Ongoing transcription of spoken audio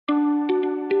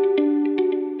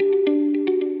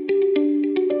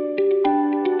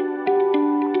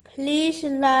Please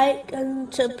like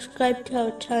and subscribe to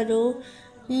our channel.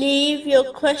 Leave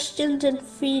your questions and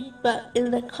feedback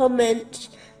in the comments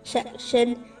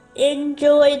section.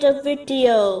 Enjoy the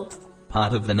video.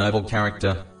 Part of the noble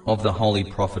character of the Holy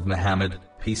Prophet Muhammad,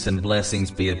 peace and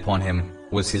blessings be upon him,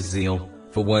 was his zeal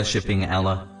for worshipping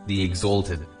Allah, the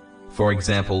Exalted. For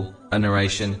example, a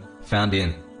narration found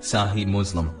in Sahih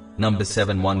Muslim, number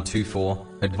 7124,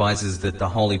 advises that the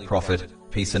Holy Prophet,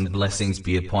 peace and blessings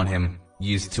be upon him,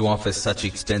 used to offer such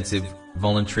extensive,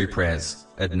 voluntary prayers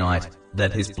at night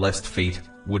that his blessed feet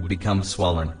would become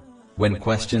swollen. When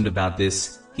questioned about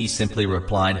this, he simply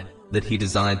replied that he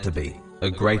desired to be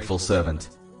a grateful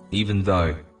servant. Even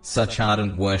though such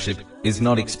ardent worship is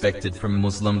not expected from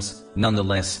Muslims,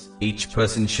 nonetheless, each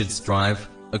person should strive,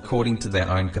 according to their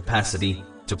own capacity,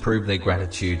 to prove their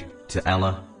gratitude to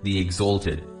Allah, the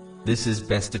Exalted. This is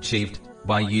best achieved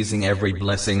by using every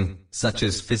blessing, such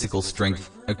as physical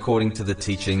strength, according to the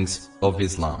teachings of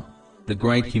Islam. The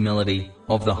great humility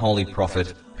of the Holy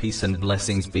Prophet, peace and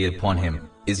blessings be upon him,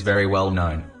 is very well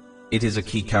known. It is a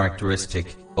key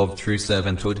characteristic of true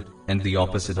servanthood, and the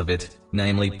opposite of it,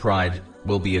 namely pride,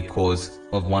 will be a cause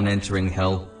of one entering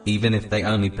hell, even if they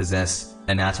only possess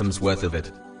an atom's worth of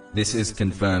it. This is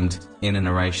confirmed in a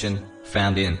narration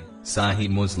found in Sahih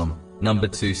Muslim, number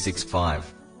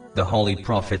 265. The Holy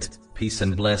Prophet, peace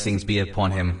and blessings be upon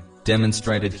him,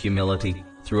 demonstrated humility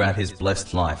throughout his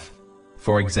blessed life.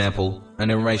 For example, a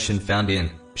narration found in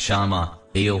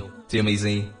Shama'il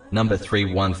Tirmizi, number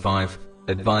 315,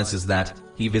 advises that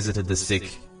he visited the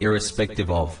sick,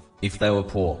 irrespective of if they were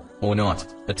poor or not,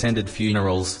 attended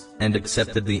funerals, and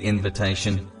accepted the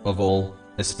invitation of all,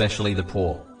 especially the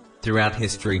poor. Throughout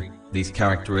history, these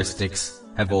characteristics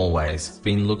have always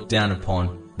been looked down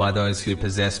upon by those who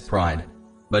possess pride.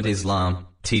 But Islam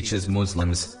teaches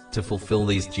Muslims to fulfill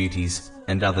these duties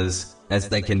and others, as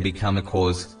they can become a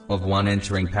cause of one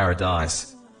entering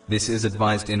paradise. This is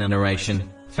advised in a narration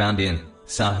found in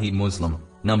Sahih Muslim,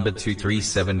 number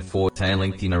 2374. A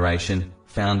lengthy narration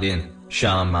found in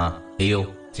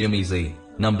Shama'il Tirmizi,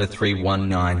 number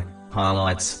 319,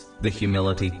 highlights the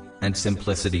humility and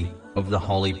simplicity of the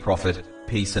Holy Prophet,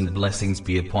 peace and blessings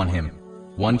be upon him.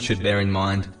 One should bear in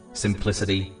mind,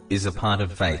 simplicity is a part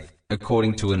of faith,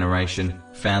 according to a narration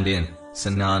found in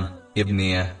Sunan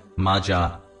Ibn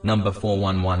Majah, number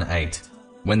 4118.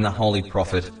 When the Holy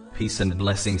Prophet, peace and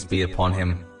blessings be upon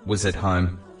him, was at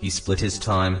home, he split his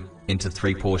time into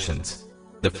 3 portions.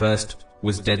 The first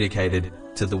was dedicated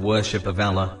to the worship of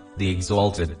Allah, the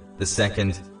Exalted. The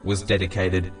second was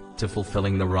dedicated to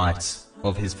fulfilling the rights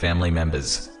of his family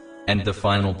members. And the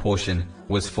final portion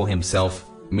was for himself,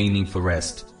 meaning for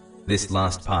rest. This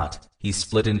last part he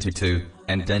split into 2,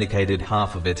 and dedicated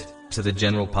half of it to the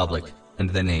general public and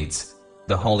their needs.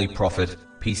 The Holy Prophet,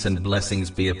 peace and blessings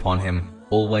be upon him,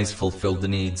 always fulfilled the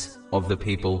needs of the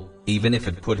people, even if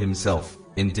it put himself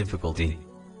in difficulty.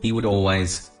 He would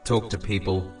always talk to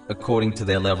people according to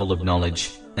their level of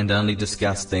knowledge, and only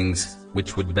discuss things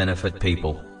which would benefit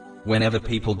people. Whenever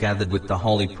people gathered with the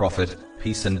Holy Prophet,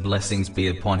 peace and blessings be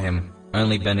upon him,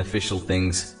 only beneficial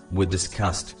things were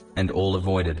discussed, and all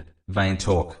avoided vain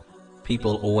talk.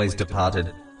 People always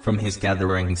departed from his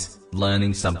gatherings,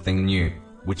 learning something new,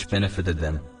 which benefited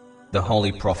them. The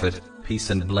Holy Prophet, peace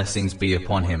and blessings be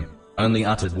upon him, only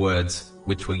uttered words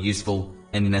which were useful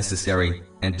and necessary,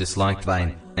 and disliked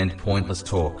vain and pointless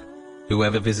talk.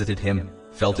 Whoever visited him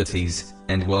felt at ease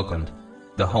and welcomed.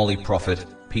 The Holy Prophet,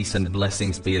 peace and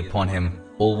blessings be upon him,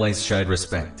 always showed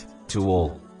respect to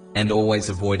all, and always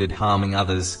avoided harming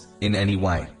others in any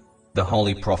way. The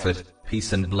Holy Prophet,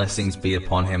 peace and blessings be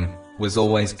upon him, was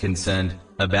always concerned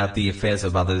about the affairs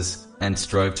of others, and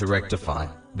strove to rectify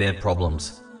their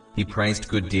problems. He praised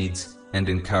good deeds and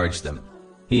encouraged them.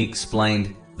 He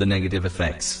explained the negative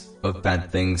effects of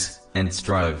bad things, and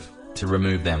strove to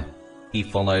remove them. He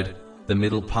followed the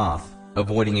middle path,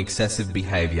 avoiding excessive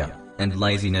behavior and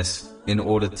laziness, in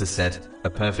order to set a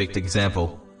perfect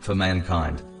example for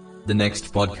mankind. The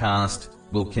next podcast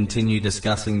will continue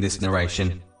discussing this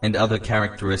narration and other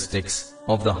characteristics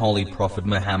of the Holy Prophet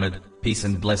Muhammad, peace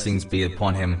and blessings be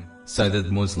upon him, so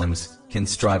that Muslims can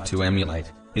strive to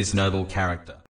emulate his noble character.